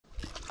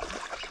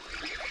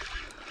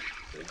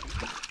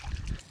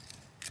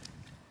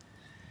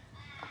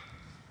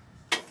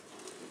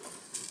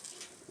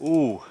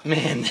Ooh,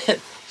 Man,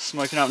 that's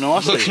smoking up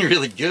nicely. looking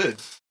really good.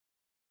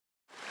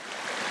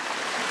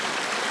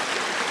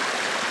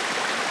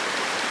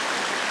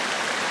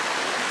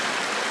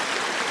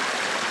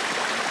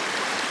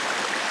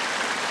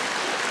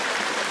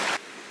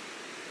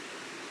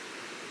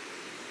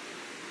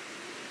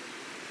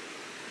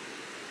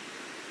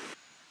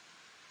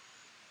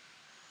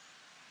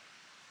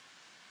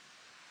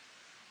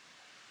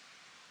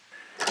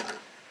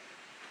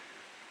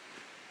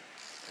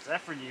 What's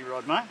that for a new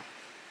rod, mate?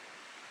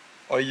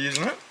 Are you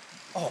using it?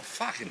 Oh,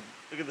 fucking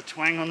Look at the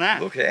twang on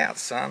that. look out,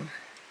 son.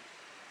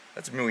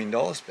 That's $1 million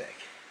spec.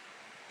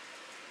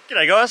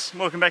 G'day guys,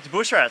 welcome back to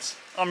Bush Rats.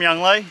 I'm Young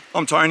Lee,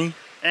 I'm Tony.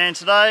 and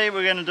today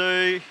we're going to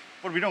do,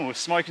 what are we doing? We're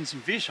smoking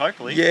some fish,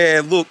 hopefully.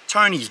 Yeah, look,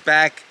 Tony's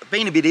back.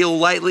 Been a bit ill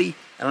lately,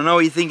 and I know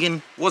what you're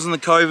thinking. Wasn't the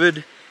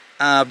COVID.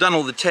 I've done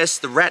all the tests,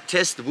 the rat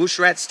test, the bush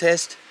rats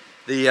test,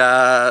 the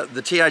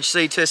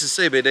THC test,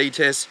 the CBD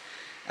test.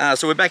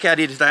 So we're back out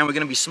here today and we're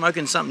going to be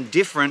smoking something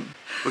different.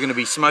 We're going to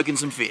be smoking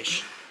some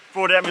fish.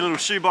 Brought out my little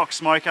shoebox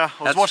smoker.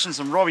 I was watching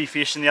some Robbie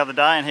fishing the other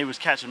day and he was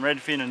catching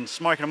redfin and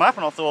smoking them up,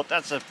 and I thought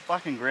that's a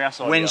fucking grouse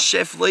idea. When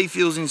Chef Lee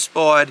feels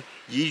inspired,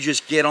 you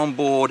just get on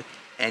board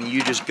and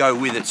you just go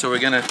with it. So we're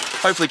going to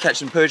hopefully catch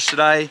some perch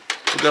today.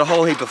 We've got a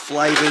whole heap of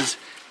flavours,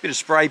 bit of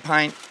spray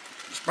paint.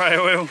 Spray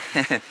oil.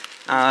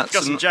 Got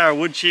some jar of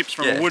wood chips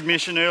from a wood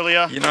mission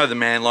earlier. You know the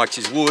man likes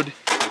his wood.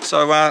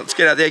 So let's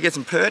get out there, get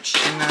some perch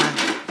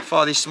and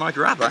fire this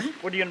smoker up, eh?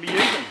 What are you going to be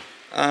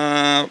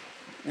using?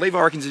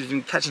 Levi reckons he's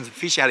been catching some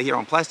fish out of here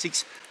on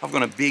plastics. I've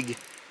got a big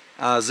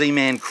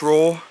Z-Man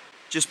craw,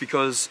 just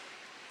because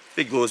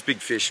big lures, big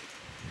fish.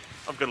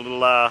 I've got a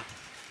little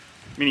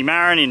mini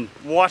marron in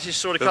whitish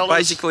sort of colours.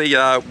 Basically,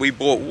 we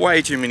bought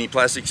way too many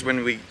plastics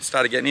when we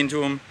started getting into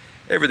them.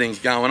 Everything's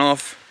going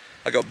off.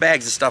 I got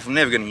bags of stuff I'm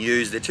never going to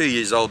use. They're 2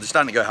 years old. They're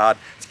starting to go hard.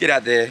 Let's get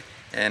out there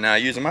and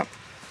use them up.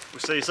 We'll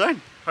see you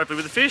soon. Hopefully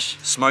with the fish.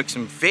 Smoke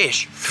some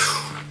fish.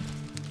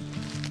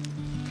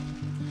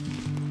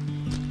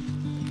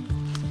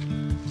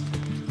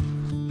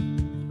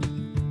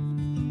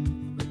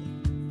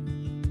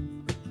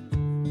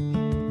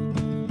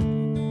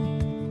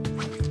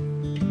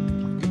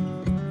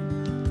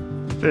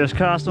 First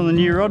cast on the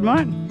new rod,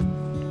 mate.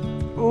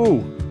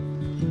 Ooh.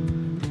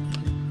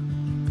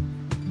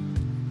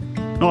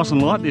 Nice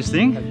and light, this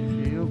thing. How do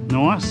you feel?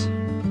 Nice.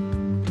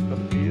 Got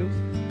the feels?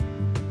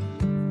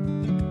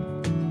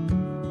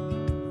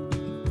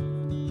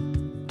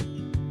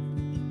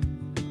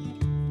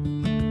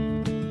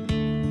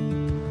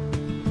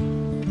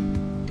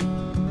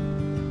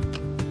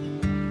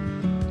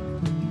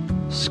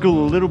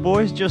 School of little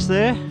boys just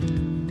there.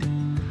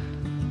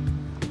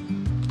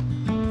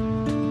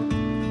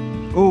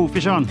 Oh,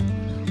 fish on.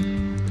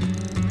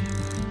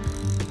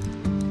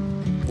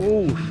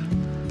 Oh,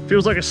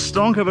 feels like a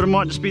stonker, but it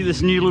might just be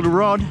this new little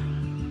rod.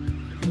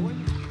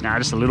 Nah,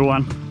 just a little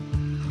one.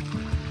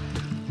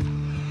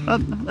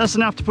 That's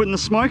enough to put in the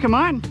smoker,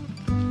 mate.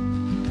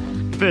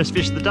 First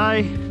fish of the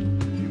day.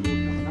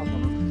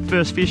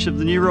 First fish of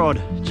the new rod.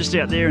 Just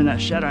out there in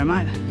that shadow,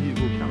 mate.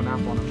 Coming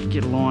up on it.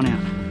 Get a line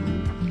out.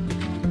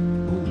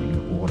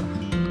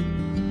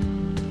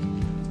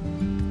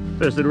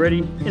 First little ready,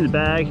 in the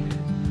bag.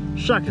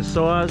 Shucker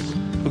size.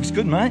 Looks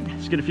good, mate.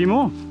 Let's get a few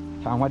more.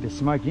 Can't wait to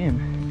smoke him.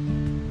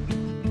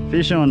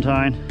 Fish on,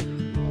 Tone.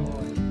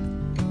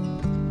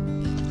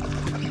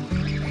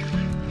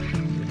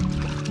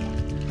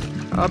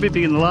 Oh, a bit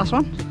bigger than the last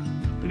one.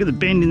 Look at the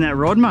bend in that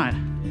rod, mate.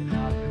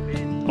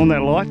 On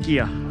that light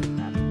gear.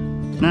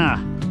 Nah.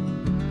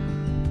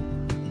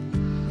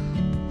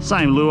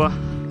 Same lure.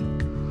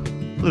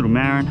 Little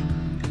marron.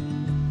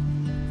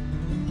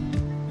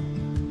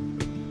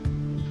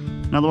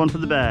 Another one for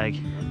the bag.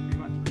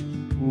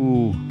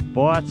 Ooh,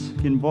 bites,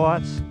 getting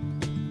bites.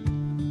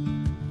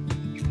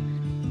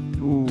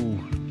 Ooh,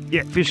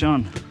 yeah, fish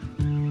on.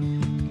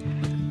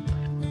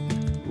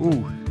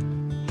 Ooh,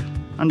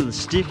 under the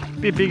stick, a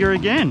bit bigger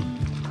again.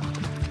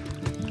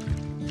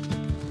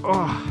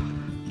 Oh,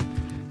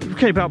 if we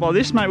keep up like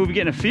this, mate, we'll be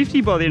getting a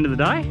 50 by the end of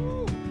the day.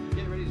 Ooh,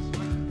 get ready to smoke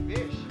some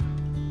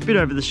fish. Bit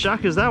over the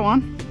shuckers, that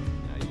one.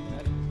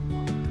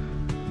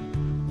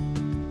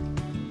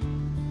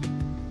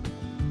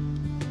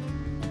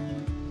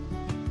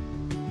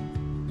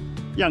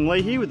 Young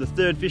Lee here with the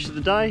third fish of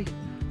the day.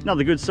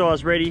 Another good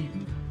size ready,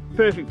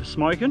 perfect for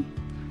smoking.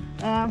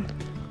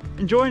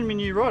 Enjoying my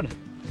new rod.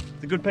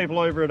 The good people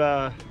over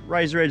at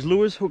Razor Edge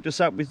Lures hooked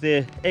us up with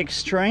their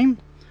Extreme.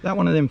 That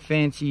one of them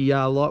fancy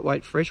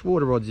lightweight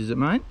freshwater rods, is it,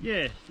 mate?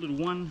 Yeah, little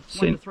 1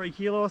 to 3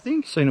 kilo, I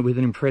think. Seen it with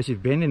an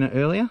impressive bend in it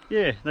earlier.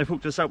 Yeah, they've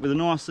hooked us up with a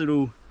nice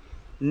little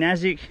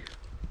Nazic.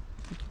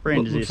 What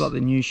brand is this? Looks like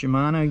the new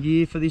Shimano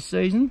gear for this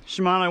season.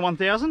 Shimano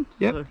 1000.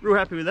 Yep. So real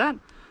happy with that.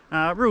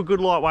 Real good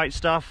lightweight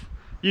stuff.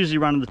 Usually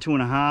running the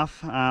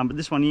 2.5, but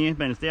this one here,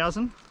 been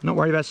 1,000. Not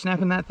worried about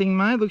snapping that thing,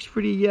 mate. Looks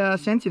pretty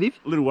sensitive.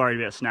 A little worried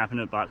about snapping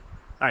it, but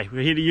hey,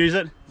 we're here to use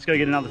it. Let's go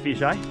get another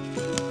fish, eh?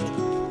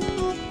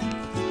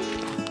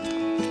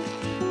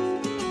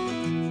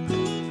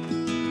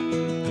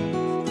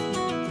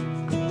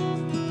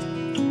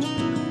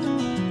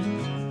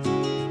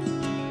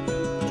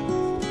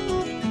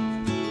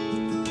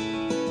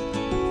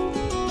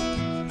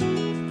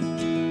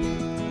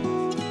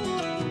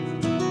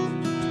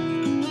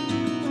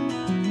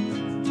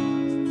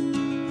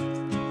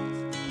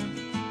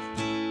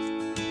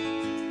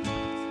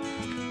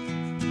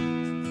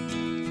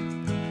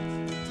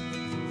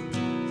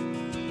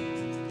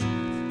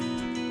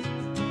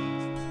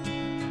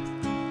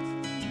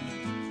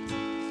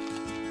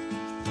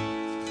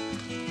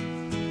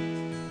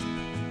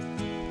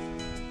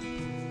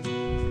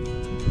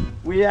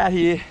 We out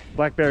here,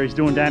 Blackberry's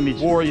doing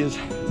damage. warriors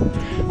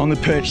on the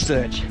perch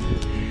search.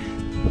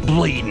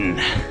 Bleeding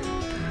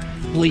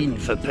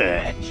for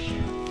perch.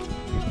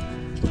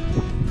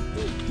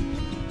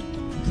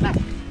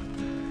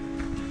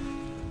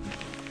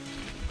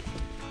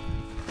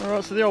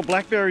 Alright, so the old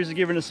blackberries are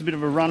giving us a bit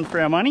of a run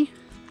for our money.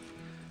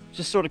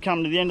 Just sort of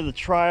come to the end of the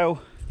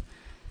trail.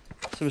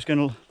 So we're just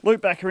going to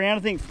loop back around.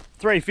 I think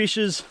 3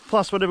 fishes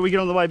plus whatever we get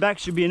on the way back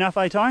should be enough,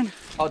 eh, Tone?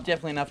 Oh,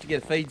 definitely enough to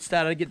get a feed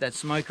started, get that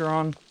smoker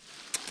on.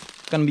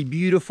 Gonna be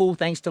beautiful.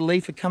 Thanks to Lee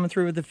for coming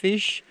through with the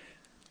fish.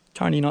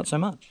 Tony, not so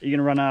much. Are you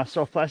going to run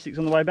soft plastics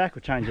on the way back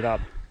or change it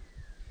up?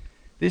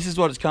 This is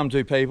what it's come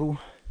to, people.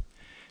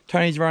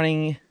 Tony's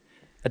running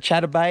a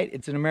chatterbait.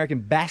 It's an American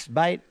bass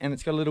bait, and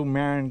it's got a little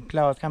marron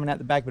claw coming out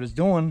the back, but it's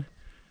doing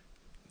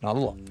not a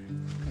lot.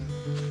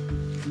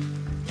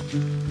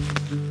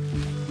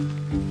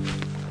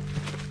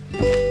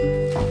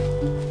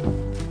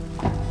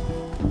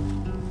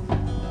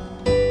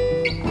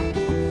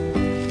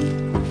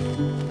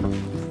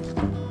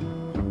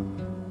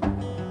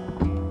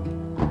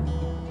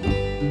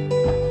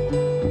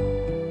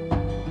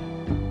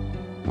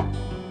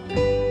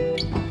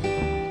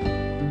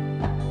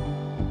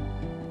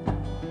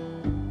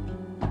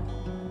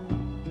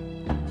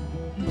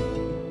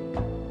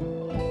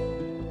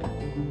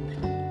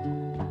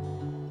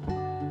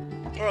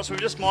 Alright, so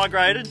we've just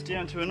migrated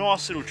down to a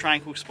nice little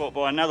tranquil spot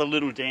by another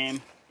little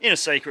dam in a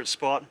secret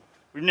spot.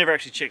 We've never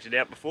actually checked it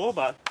out before,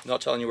 but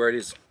Not telling you where it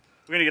is.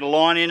 we're going to get a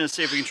line in and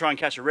see if we can try and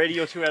catch a reddy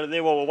or 2 out of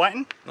there while we're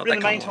waiting. Not But in the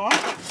that kind meantime,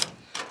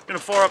 I'm going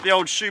to fire up the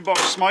old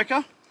shoebox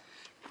smoker.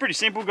 Pretty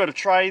simple, got a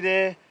tray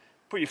there,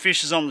 put your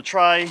fishes on the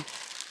tray,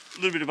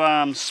 a little bit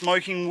of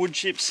smoking wood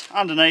chips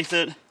underneath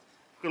it,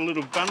 got a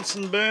little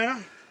Bunsen burner,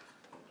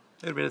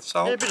 A little bit of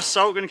salt. yeah, a bit of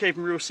salt, going to keep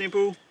them real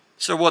simple.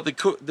 So what,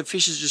 the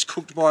fish is just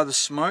cooked by the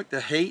smoke, the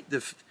heat,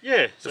 the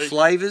Yeah, so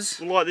flavours?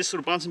 we'll light this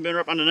little Bunsen burner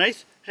up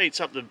underneath, heats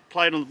up the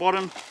plate on the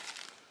bottom,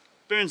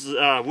 burns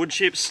the wood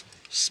chips,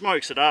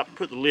 smokes it up,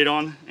 put the lid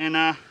on,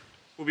 and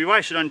we'll be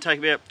away. Should only take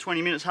about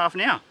 20 minutes, half an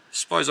hour.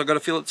 Suppose I've got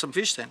to fillet some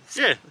fish then.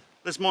 Yeah,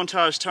 let's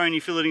montage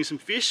Tony filleting some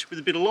fish with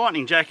a bit of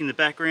lightning jack in the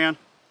background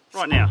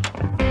right now.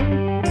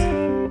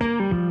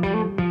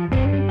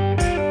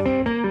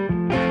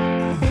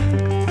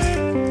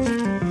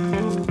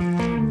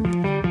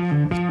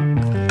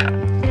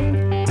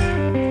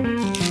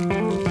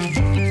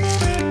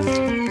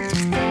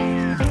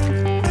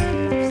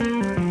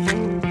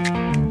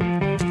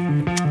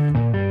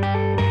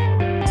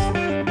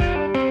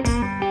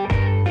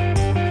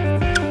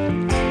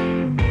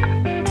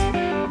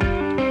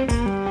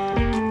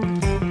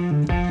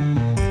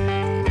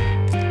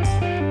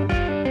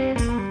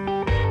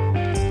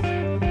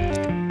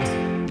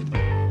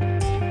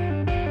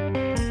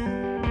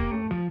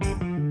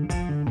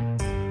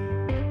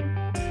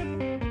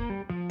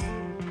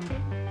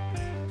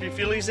 Few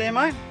fillies there,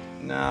 mate.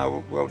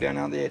 No, well down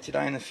out there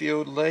today in the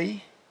field,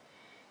 Lee.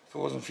 If it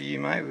wasn't for you,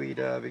 mate, we'd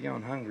be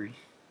going hungry.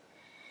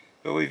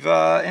 But we've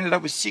ended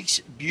up with 6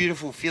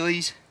 beautiful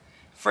fillies,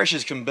 fresh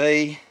as can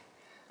be.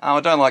 I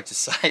don't like to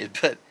say it,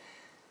 but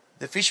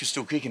the fish were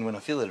still kicking when I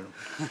filleted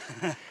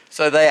them.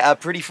 So they are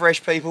pretty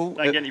fresh, people.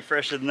 Don't get any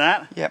fresher than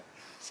that. Yep.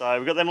 So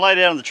we've got them laid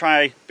out on the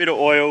tray, bit of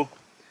oil.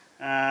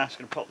 Just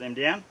going to pop them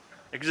down.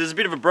 Because there's a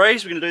bit of a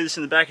breeze, we're going to do this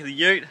in the back of the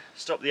ute,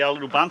 stop the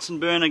little Bunsen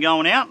burner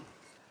going out.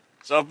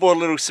 So I've bought a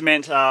little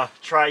cement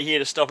tray here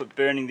to stop it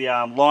burning the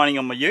lining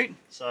on my ute.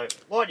 So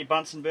light your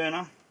Bunsen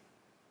burner.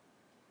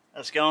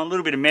 That's going, a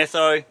little bit of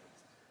metho.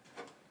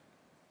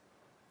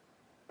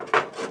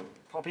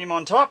 Pop him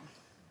on top.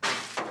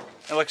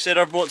 And like I said,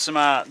 I've bought some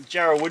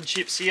Jarrah wood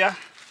chips here,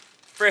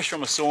 fresh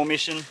from a saw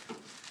mission. So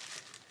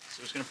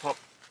I'm just going to pop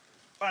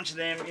a bunch of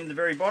them in the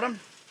very bottom.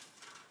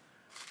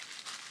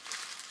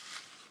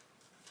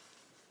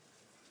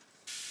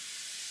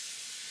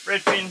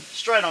 Redfin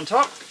straight on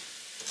top.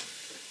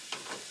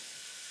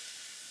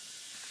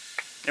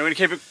 Now we're going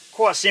to keep it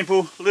quite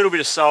simple, a little bit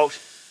of salt.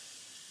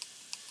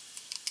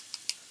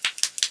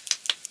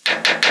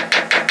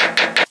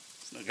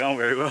 It's not going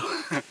very well.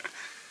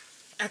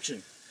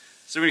 Action.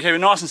 So we're going to keep it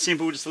nice and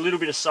simple, just a little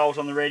bit of salt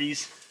on the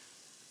reddies.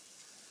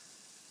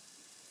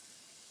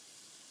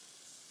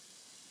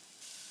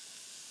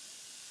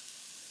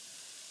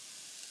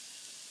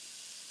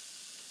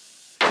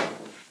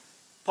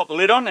 Pop the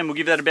lid on and we'll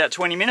give that about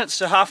 20 minutes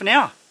to half an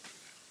hour.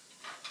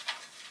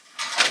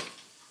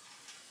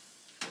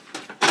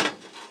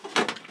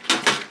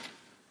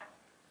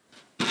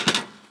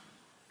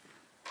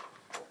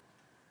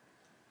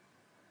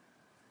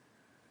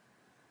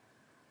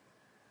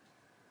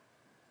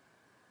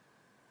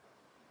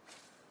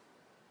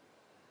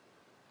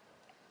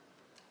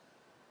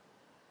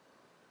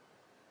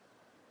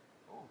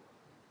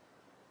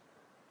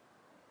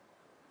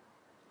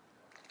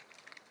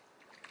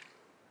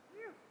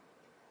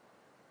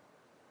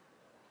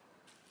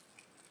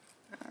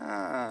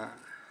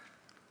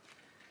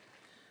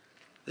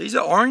 These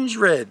are orange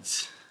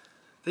reds.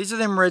 These are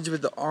them reds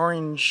with the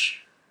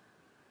orange,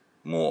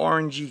 more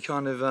orangey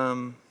kind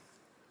of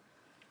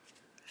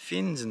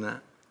fins and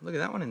that. Look at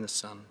that one in the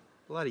sun.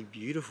 Bloody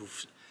beautiful,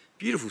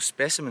 beautiful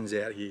specimens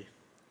out here.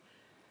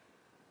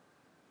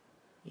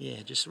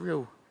 Yeah, just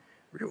real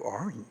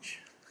orange.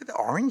 Look at the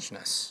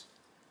orangeness.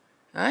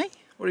 Hey,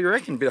 what do you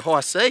reckon? Bit of high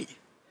C.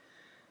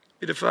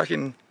 Bit of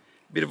vitamin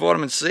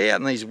C out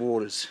in these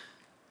waters.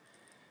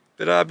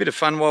 But a bit of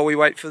fun while we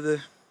wait for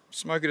the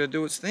smoker to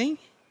do its thing.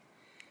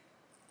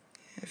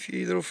 A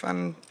few little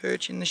fun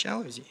perch in the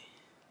shallows here.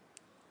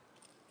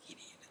 Get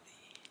into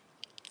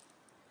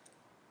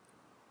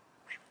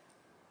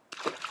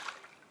there.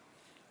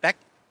 Back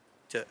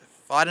to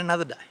fight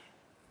another day.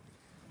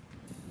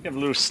 Have a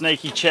little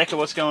sneaky check of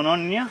what's going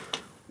on in here.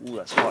 Ooh,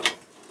 that's hot.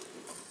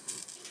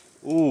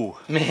 Ooh,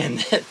 man,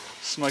 that's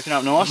smoking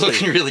up nicely.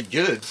 Looking really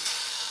good.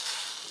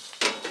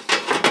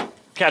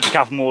 Catch a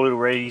couple more little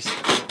reedies,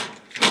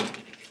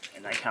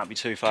 and they can't be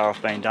too far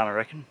off being done, I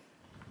reckon.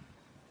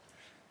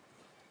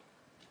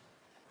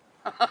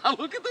 Look at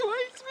the way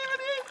he's swimming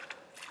here.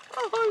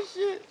 Oh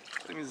shit.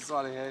 Look at the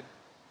side of the head.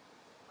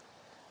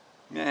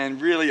 Man,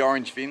 really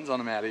orange fins on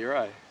them out here,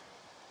 eh?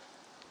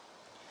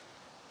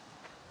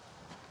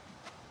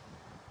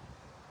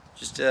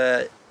 Just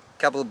a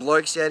couple of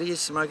blokes out here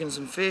smoking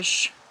some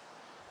fish.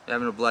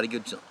 Having a bloody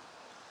good time.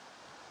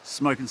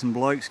 Smoking some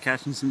blokes,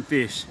 catching some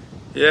fish.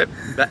 Yep,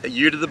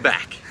 you to the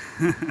back.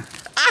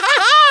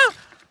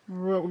 Alright,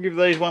 we'll give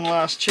these one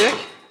last check.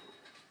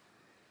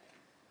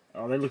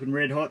 Oh, they're looking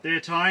red hot there,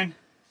 Tone.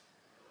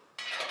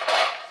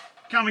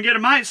 Come and get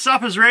them, mate.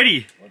 Supper's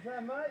ready. What's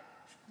that, mate?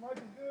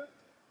 Smoking's good.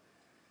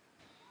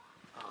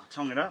 Oh,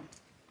 tongue it up.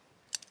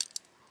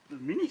 The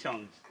mini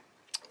tongues.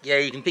 Yeah,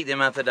 you can pick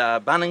them up at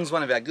Bunnings,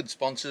 one of our good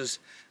sponsors.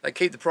 They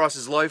keep the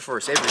prices low for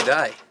us every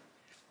day.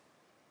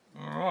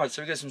 Alright,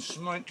 so we've got some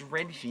smoked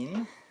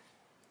redfin.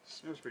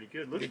 Smells pretty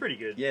good. Looks pretty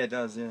good. Yeah, it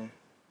does, yeah.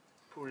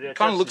 Pulled it out.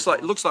 Kind of looks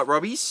like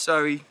Robbie's,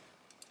 so he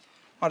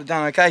might have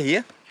done okay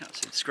here. Can't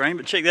see the screen,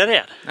 but check that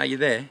out. No, you're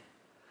there.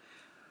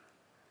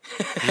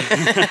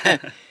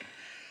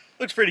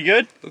 Looks pretty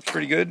good. Looks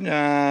pretty good.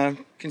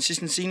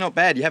 Consistency, not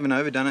bad. You haven't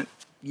overdone it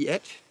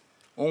yet.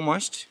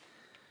 Almost.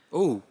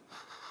 Ooh.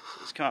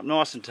 It's come up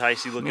nice and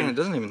tasty looking. Man, it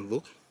doesn't even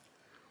look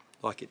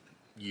like it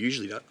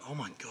usually does. Oh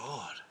my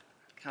god.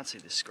 Can't see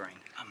this screen.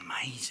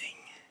 Amazing.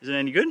 Is it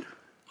any good?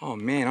 Oh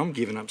man, I'm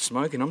giving up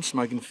smoking. I'm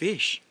smoking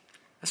fish.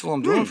 That's what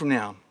I'm doing from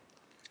now on.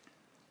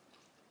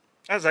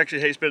 That's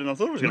actually heaps better than I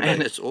thought it was going to be.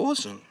 Man, it's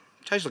awesome.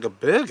 Tastes like a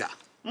burger.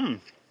 Mm.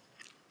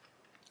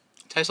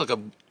 Tastes like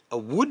a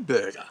wood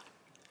burger.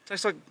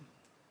 Tastes like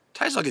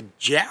a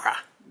jarrah.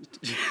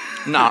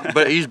 Nah,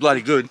 but it is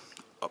bloody good.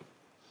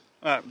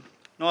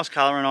 nice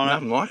colouring on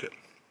Nothing like it.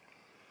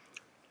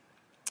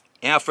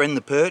 Our friend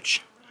the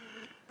perch,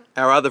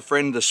 our other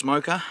friend the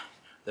smoker,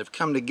 they've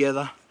come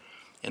together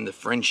and the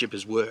friendship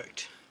has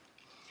worked.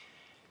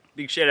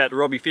 Big shout out to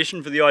Robbie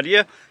Fishing for the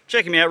idea.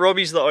 Check him out.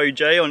 Robbie's the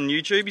OG on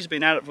YouTube. He's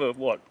been at it for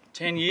what,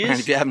 10 years? And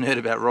if you haven't heard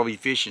about Robbie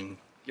Fishing,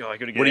 oh, I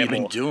gotta get what have out you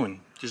been more. doing?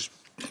 Just,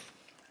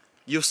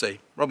 you'll see.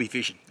 Robbie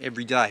Fishing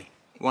every day.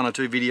 1 or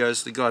 2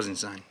 videos. The guy's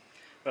insane.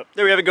 But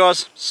there we have it,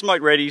 guys.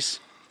 Smoked reddies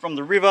from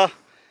the river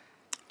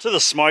to the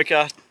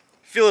smoker,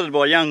 filleted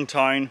by young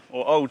Tone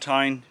or old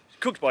Tone,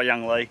 cooked by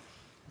young Lee.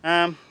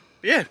 But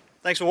yeah,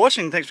 thanks for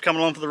watching. Thanks for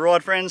coming along for the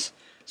ride, friends.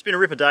 It's been a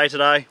ripper day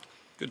today.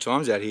 Good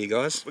times out here,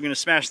 guys. We're going to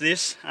smash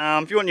this.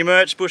 If you want your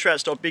merch,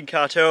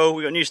 bushrats.bigcartel.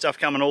 We've got new stuff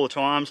coming all the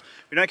times.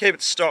 We don't keep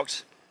it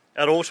stocked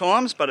at all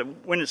times, but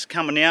when it's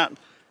coming out,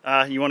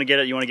 you want to get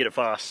it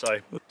fast. So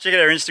check out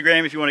our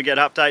Instagram if you want to get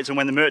updates on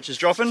when the merch is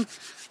dropping.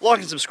 Like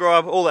and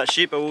subscribe, all that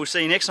shit, but we'll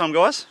see you next time,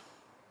 guys.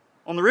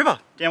 On the river,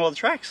 down by the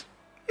tracks.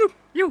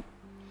 You.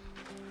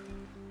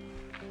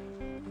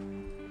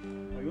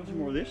 Oh, you want some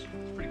more of this?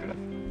 It's pretty good, eh?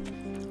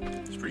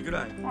 It's pretty good,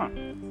 eh? Alright.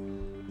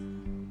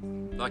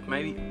 Like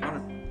maybe, I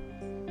don't know.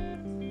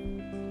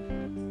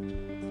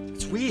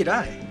 It's weird,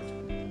 eh?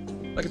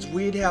 Like it's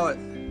weird how it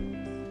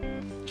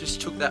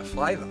just took that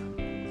flavour.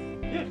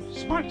 Yeah,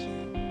 smoked.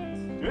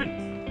 Good.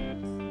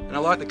 And I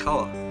like the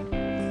colour.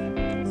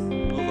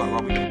 Look like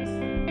Robbie.